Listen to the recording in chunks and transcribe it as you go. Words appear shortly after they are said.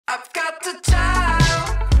I've got the time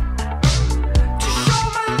to show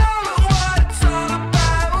my love and what it's all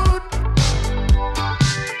about.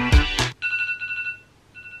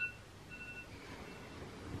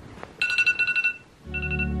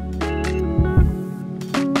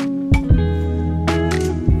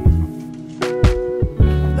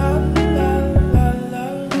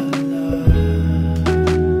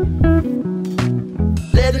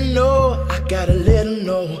 Let her know, I gotta let her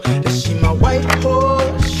know that she my white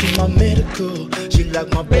horse, she my medical. She like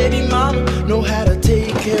my baby mama, know how to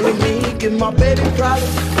take care of me. Give my baby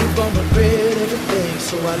problems, I'm gonna regret everything.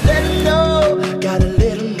 So I let her know, gotta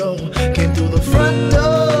let her know. Came through the front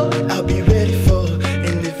door, I'll be ready for her.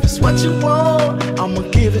 And if it's what you want, I'ma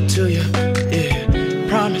give it to you. Yeah,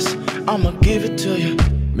 promise, I'ma give it to you.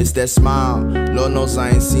 Miss that smile, Lord knows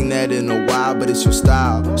I ain't seen that in a while, but it's your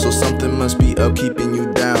style, so something must be up keeping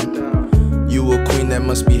you down. You a queen that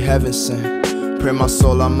must be heaven sent. Pray my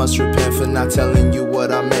soul, I must repent for not telling you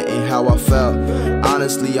what I meant and how I felt.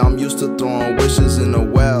 Honestly, I'm used to throwing wishes in a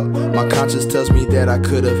well. My conscience tells me that I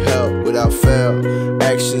could have helped without fail.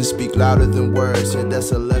 Actions speak louder than words, and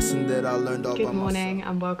that's a lesson that I learned all by myself. Good morning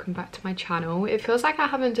and welcome back to my channel. It feels like I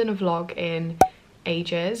haven't done a vlog in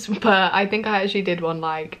ages, but I think I actually did one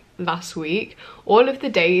like last week. All of the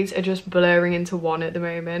days are just blurring into one at the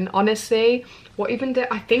moment. Honestly, what even day?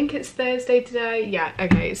 I think it's Thursday today. Yeah,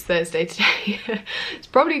 okay, it's Thursday today. It's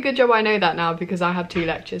probably a good job I know that now because I have 2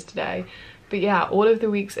 lectures today. But yeah, all of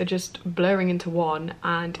the weeks are just blurring into one,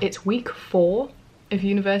 and it's week 4 of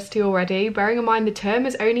university already. Bearing in mind the term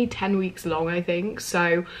is only 10 weeks long, I think,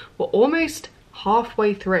 so we're almost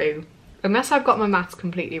halfway through, unless I've got my maths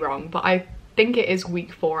completely wrong, but I think it is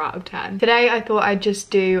week 4 out of 10. Today I thought I'd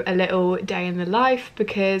just do a little day in the life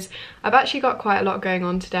because I've actually got quite a lot going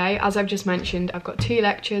on today. As I've just mentioned, I've got 2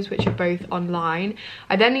 lectures which are both online.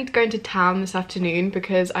 I then need to go into town this afternoon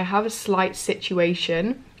because I have a slight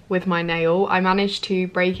situation with my nail. I managed to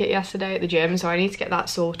break it yesterday at the gym, so I need to get that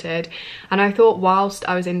sorted. And I thought whilst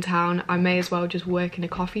I was in town, I may as well just work in a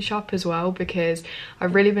coffee shop as well, because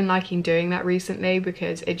I've really been liking doing that recently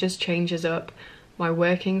because it just changes up my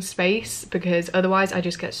working space, because otherwise I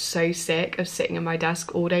just get so sick of sitting at my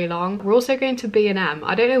desk all day long. We're also going to B&M.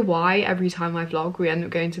 I don't know why every time I vlog we end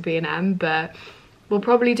up going to B&M, but we'll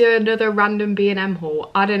probably do another random B&M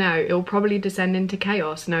haul. I don't know, it'll probably descend into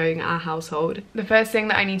chaos knowing our household. The first thing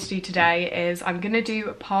that I need to do today is I'm gonna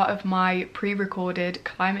do part of my pre-recorded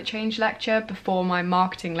climate change lecture before my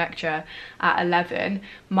marketing lecture at 11.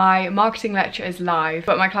 My marketing lecture is live,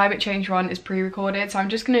 but my climate change one is pre-recorded, so I'm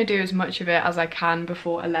just gonna do as much of it as I can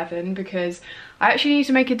before 11 because I actually need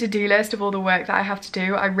to make a to-do list of all the work that I have to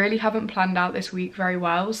do. I really haven't planned out this week very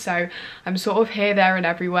well, so I'm sort of here, there and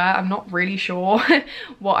everywhere. I'm not really sure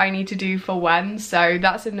what I need to do for when, so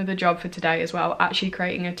that's another job for today as well, actually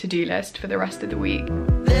creating a to-do list for the rest of the week.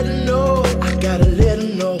 Let her know, I gotta let her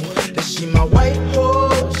know that she my white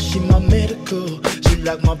horse, she my medical. She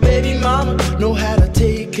like my baby mama, know how to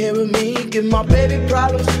take care of me. Give my baby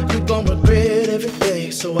problems, you gon' regret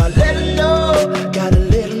everything. So I let her know, gotta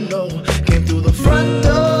let her know. Came through the front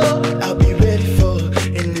door, I'll be ready for her.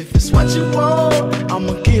 And if it's what you want,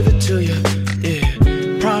 I'ma give it to you.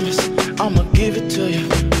 Yeah, promise, I'ma give it to you.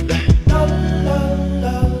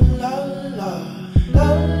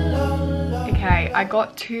 Okay, I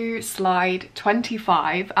got to slide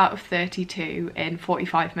 25 out of 32 in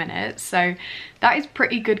 45 minutes, so that is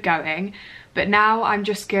pretty good going. But now I'm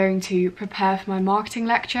just going to prepare for my marketing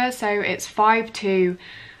lecture. So it's 5 to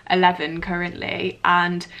 11 currently,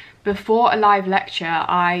 and before a live lecture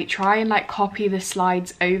I try and like copy the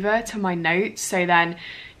slides over to my notes, so then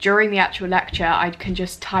during the actual lecture I can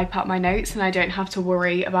just type out my notes and I don't have to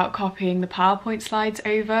worry about copying the PowerPoint slides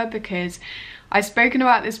over, because I've spoken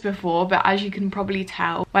about this before, but as you can probably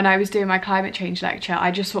tell, when I was doing my climate change lecture, I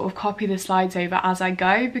just sort of copy the slides over as I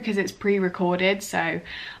go because it's pre-recorded, so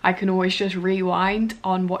I can always just rewind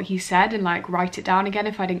on what he said and like write it down again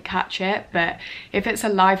if I didn't catch it. But if it's a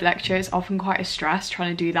live lecture, it's often quite a stress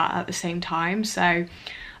trying to do that at the same time, so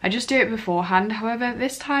I just do it beforehand. However,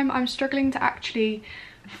 this time I'm struggling to actually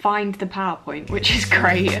find the PowerPoint, which is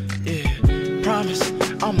great. Yeah, promise,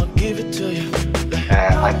 I'ma give it to you.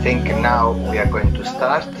 I think now we are going to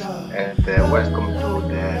start, and welcome to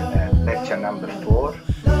the lecture number 4.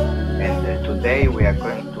 And today we are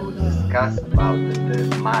going to discuss about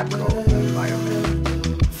the macro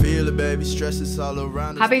environment. Feel it, baby, stress is all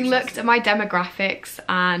around us. Having looked at my demographics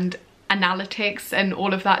and analytics and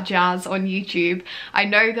all of that jazz on YouTube. I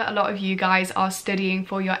know that a lot of you guys are studying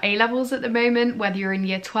for your A-levels at the moment, whether you're in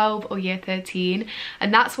year 12 or year 13,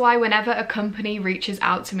 and that's why whenever a company reaches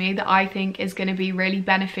out to me that I think is going to be really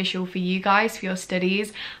beneficial for you guys for your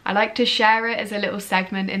studies, I like to share it as a little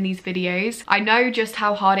segment in these videos. I know just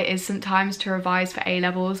how hard it is sometimes to revise for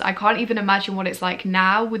A-levels. I can't even imagine what it's like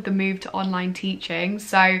now with the move to online teaching,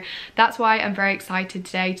 so that's why I'm very excited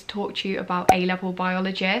today to talk to you about A Level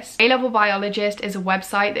Biologist. A Level Biologist is a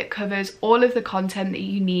website that covers all of the content that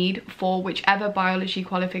you need for whichever biology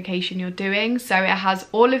qualification you're doing. So it has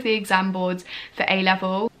all of the exam boards for A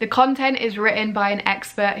Level. The content is written by an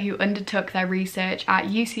expert who undertook their research at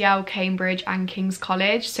UCL, Cambridge and King's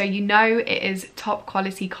College, so you know it is top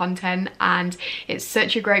quality content, and it's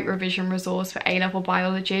such a great revision resource for A Level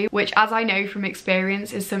Biology, which, as I know from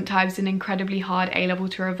experience, is sometimes an incredibly hard A Level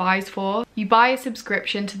to revise for. You buy a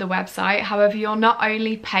subscription to the website, however you're not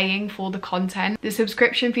only paying for the content, the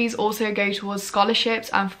subscription fees also go towards scholarships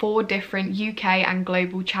and 4 different UK and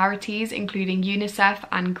global charities including UNICEF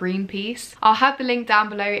and Greenpeace. I'll have the link down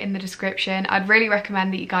below in the description. I'd really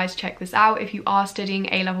recommend that you guys check this out if you are studying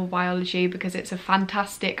A Level Biology because it's a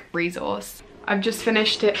fantastic resource. I've just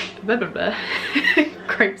finished it.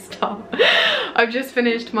 Great start. I've just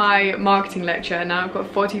finished my marketing lecture and now I've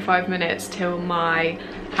got 45 minutes till my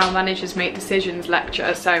How Managers Make Decisions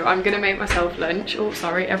lecture, so I'm gonna make myself lunch. Oh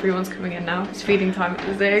sorry, everyone's coming in now, it's feeding time at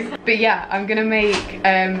the zoo. But yeah, I'm gonna make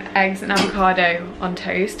eggs and avocado on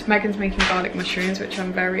toast. Megan's making garlic mushrooms, which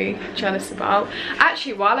I'm very jealous about.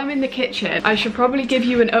 Actually, while I'm in the kitchen, I should probably give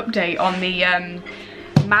you an update on the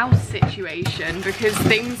mouse situation because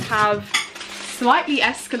things have slightly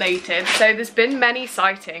escalated. So there's been many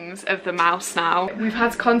sightings of the mouse now. We've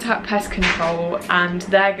had to contact pest control and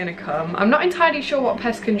they're gonna come. I'm not entirely sure what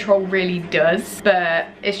pest control really does, but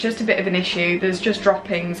it's just a bit of an issue. There's just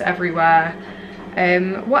droppings everywhere.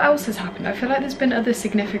 What else has happened? I feel like there's been other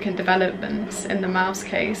significant developments in the mouse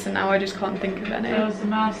case and now I just can't think of any. There was a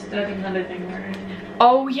mouse dead in the living room.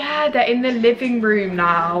 Oh yeah, they're in the living room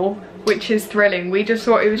now, which is thrilling. We just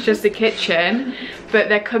thought it was just the kitchen, but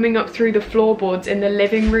they're coming up through the floorboards in the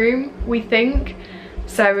living room, we think.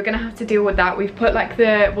 So we're gonna have to deal with that. We've put like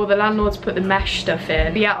the landlord's put the mesh stuff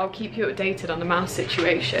in. But yeah, I'll keep you updated on the mouse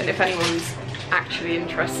situation if anyone's actually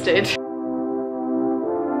interested.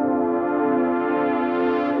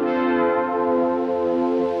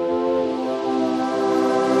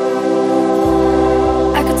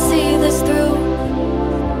 I could see this through.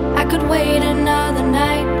 I could wait another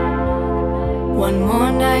night. One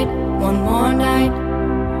more night, one more night.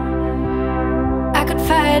 I could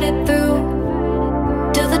fight it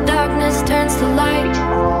through till the darkness turns to light.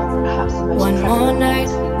 One more night,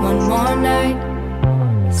 one more night.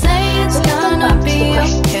 Say it's gonna be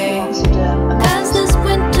okay, 'cause this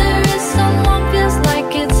winter is so long, feels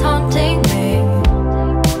like it's haunting me.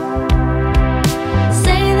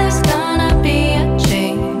 Say there's gonna be a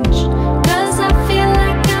change, 'cause I feel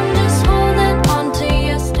like I'm just holding on to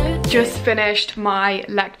yesterday. Just finished my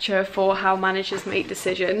lecture for How Managers Make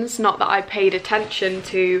Decisions. Not that I paid attention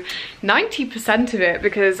to 90% of it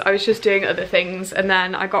because I was just doing other things, and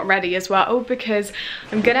then I got ready as well because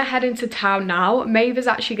I'm gonna head into town now. Maeve is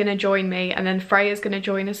actually gonna join me and then Freya's gonna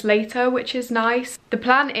join us later, which is nice. The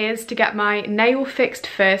plan is to get my nail fixed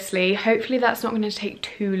firstly. Hopefully that's not gonna take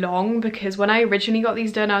too long because when I originally got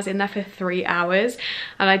these done I was in there for 3 hours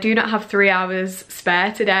and I do not have 3 hours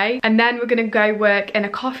spare today. And then we're gonna go work in a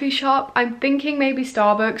coffee shop. I'm thinking maybe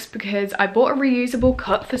Starbucks because I bought a reusable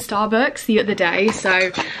cup for Starbucks the other day,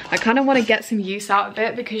 so I kind of want to get some use out of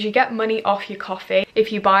it because you get money off your coffee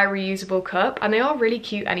if you buy a reusable cup, and they are really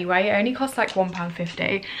cute anyway. It only costs like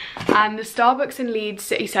 £1.50, and the Starbucks in Leeds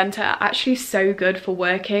city centre are actually so good for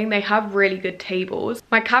working. They have really good tables.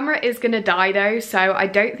 My camera is going to die though, so I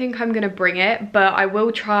don't think I'm going to bring it, but I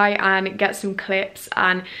will try and get some clips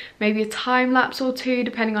and maybe a time lapse or two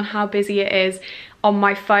depending on how busy it is on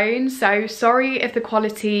my phone. So sorry if the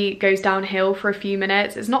quality goes downhill for a few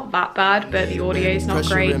minutes. It's not that bad, but the audio is not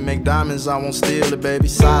great. Make diamonds, I won't steal it, baby.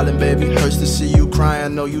 Silent, baby. Hurts to see you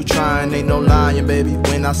crying. Know you trying, ain't no lying, baby.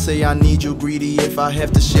 When I say I need you, greedy if I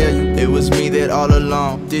have to share you. It was me that all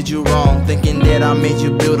along did you wrong, thinking that I made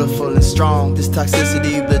you beautiful and strong. This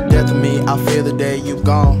toxicity, the death of me. I fear the day you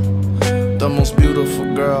gone. The most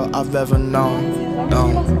beautiful girl I've ever known.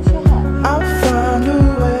 I'll find a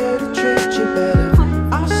way to treat you better.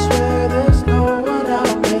 I swear there's no one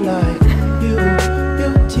out there like you. You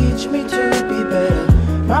teach me to be better.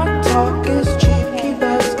 My talk is cheap, keep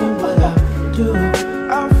asking what I do.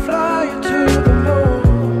 I'll fly you to the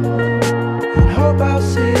moon and hope I'll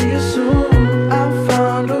see you soon. I'll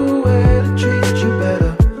find a way to treat you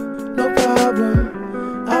better. No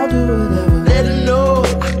whatever. Let her know,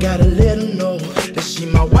 I gotta let her know that she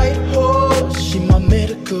my white horse, she my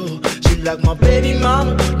medical. She like my baby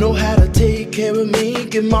mama, know how to take care of me.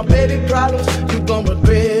 Give my baby problems, you gon'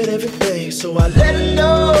 regret every day. So I let her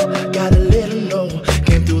know, gotta let her know.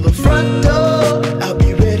 Came through the front door, I'll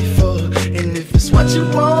be ready for it. And if it's what you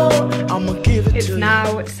want, I'ma give it to you. It's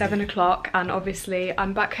now 7 o'clock and obviously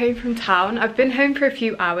I'm back home from town. I've been home for a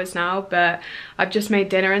few hours now, but I've just made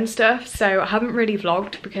dinner and stuff, so I haven't really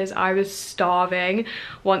vlogged because I was starving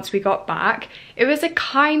once we got back. It was a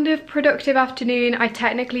kind of productive afternoon. I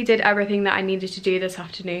technically did everything that I needed to do this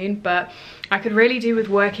afternoon, but I could really do with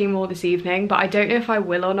working more this evening, but I don't know if I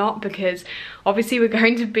will or not because obviously we're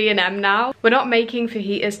going to B&M now. We're not making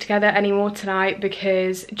fajitas together anymore tonight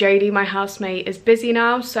because Jodie, my housemate, is busy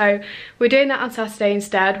now, so we're doing that on Saturday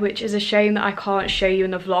instead, which is a shame that I can't show you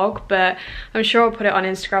in the vlog, but I'm sure I'll put it on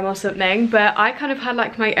Instagram or something. But I kind of had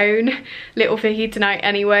like my own little fajita night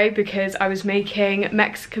anyway because I was making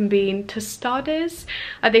Mexican bean tostadas.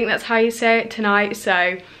 I think that's how you say it tonight,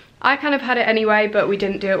 so I kind of had it anyway, but we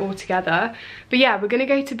didn't do it all together. But yeah, we're gonna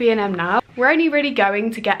go to B&M now. We're only really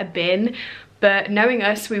going to get a bin, but knowing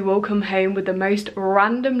us, we will come home with the most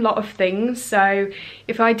random lot of things. So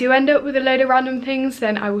if I do end up with a load of random things,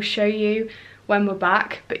 then I will show you when we're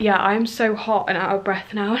back. But yeah, I am so hot and out of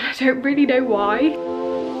breath now, and I don't really know why.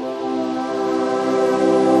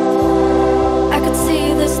 I could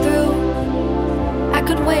see this through. I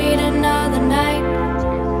could wait another night.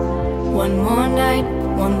 One more night,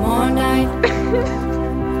 one more night.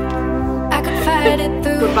 I could fight it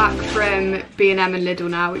through. We're back from B&M and Lidl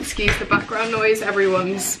now. Excuse the background noise,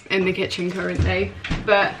 everyone's in the kitchen currently.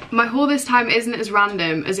 But my haul this time isn't as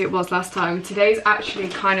random as it was last time. Today's actually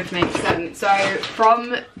kind of makes sense. So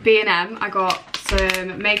from B&M I got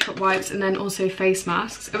some makeup wipes and then also face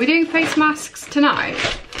masks. Are we doing face masks tonight?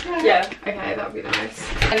 Yeah. Okay, that would be nice.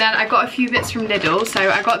 And then I got a few bits from Lidl. So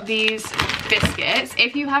I got these biscuits.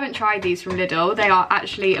 If you haven't tried these from Lidl, they are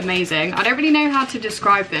actually amazing. I don't really know how to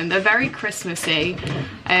describe them. They're very Christmassy,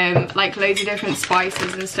 like loads of different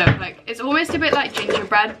spices and stuff. Like it's almost a bit like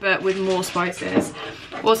gingerbread but with more spices.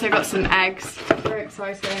 Also got some eggs, very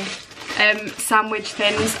exciting. Sandwich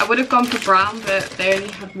thins. I would have gone for brown, but they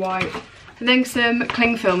only had white. And then some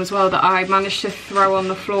cling film as well that I managed to throw on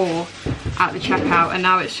the floor at the checkout, and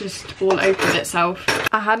now it's just all opened itself.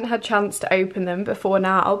 I hadn't had a chance to open them before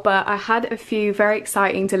now, but I had a few very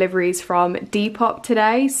exciting deliveries from Depop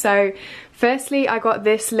today. So firstly, I got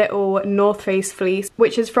this little North Face fleece,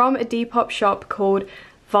 which is from a Depop shop called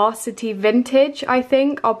Varsity Vintage, I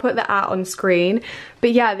think. I'll put the ad on screen.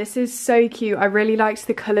 But yeah, this is so cute. I really liked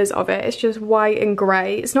the colours of it. It's just white and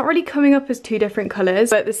grey. It's not really coming up as two different colours,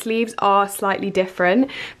 but the sleeves are slightly different.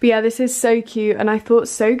 But yeah, this is so cute, and I thought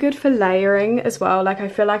so good for layering as well. Like I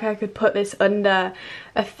feel like I could put this under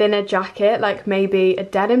a thinner jacket, like maybe a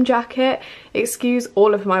denim jacket. Excuse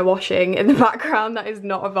all of my washing in the background, that is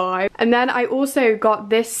not a vibe. And then I also got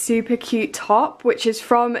this super cute top, which is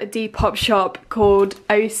from a Depop shop called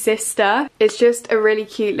Oh Sister. It's just a really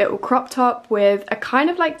cute little crop top with a kind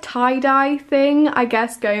of like tie-dye thing, I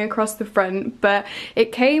guess, going across the front, but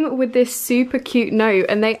it came with this super cute note,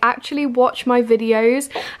 and they actually watch my videos,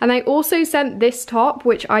 and they also sent this top,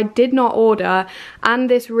 which I did not order, and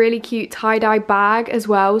this really cute tie-dye bag as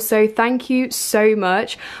well. So thank you so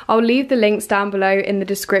much. I'll leave the links down below in the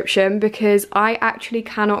description because I actually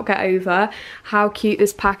cannot get over how cute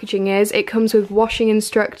this packaging is. It comes with washing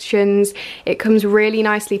instructions, it comes really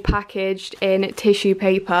nicely packaged in tissue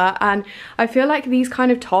paper, and I feel like these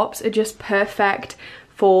kind of tops are just perfect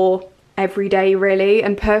for every day really,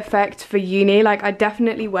 and perfect for uni. Like I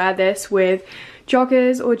definitely wear this with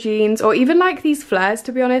joggers or jeans, or even like these flares,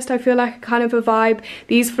 to be honest. I feel like kind of a vibe.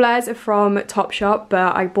 These flares are from Topshop,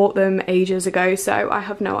 but I bought them ages ago, so I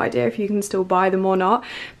have no idea if you can still buy them or not.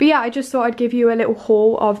 But yeah, I just thought I'd give you a little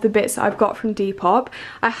haul of the bits that I've got from Depop.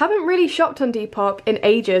 I haven't really shopped on Depop in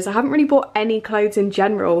ages. I haven't really bought any clothes in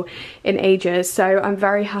general in ages, so I'm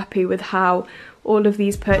very happy with how all of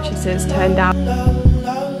these purchases turned out.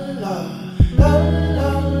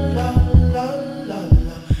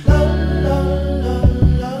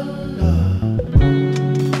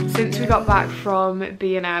 Since we got back from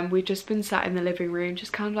B&M, we've just been sat in the living room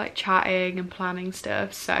just kind of like chatting and planning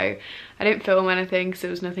stuff, so I didn't film anything because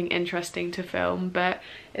there was nothing interesting to film. But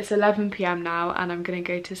It's 11 PM now and I'm gonna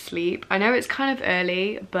go to sleep. I know it's kind of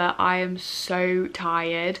early, but I am so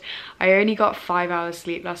tired. I only got 5 hours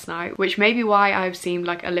sleep last night, which may be why I've seemed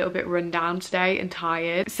like a little bit run down today and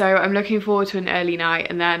tired. So I'm looking forward to an early night,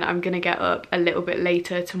 and then I'm gonna get up a little bit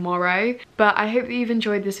later tomorrow. But I hope that you've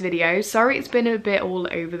enjoyed this video. Sorry it's been a bit all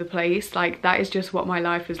over the place. Like, that is just what my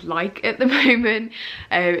life is like at the moment.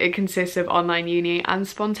 It consists of online uni and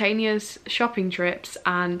spontaneous shopping trips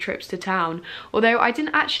and trips to town. Although I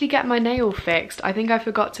didn't actually get my nail fixed. I think I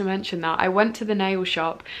forgot to mention that. I went to the nail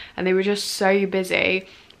shop and they were just so busy.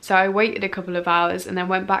 So I waited a couple of hours and then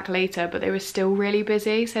went back later, but they were still really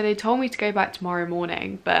busy. So they told me to go back tomorrow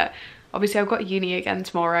morning, but obviously I've got uni again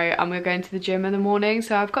tomorrow and we're going to the gym in the morning.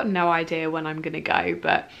 So I've got no idea when I'm gonna go,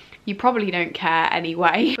 but you probably don't care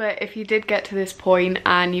anyway. But if you did get to this point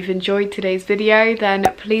and you've enjoyed today's video, then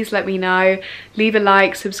please let me know. Leave a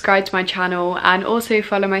like, subscribe to my channel, and also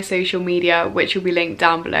follow my social media, which will be linked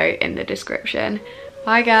down below in the description.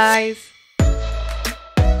 Bye guys.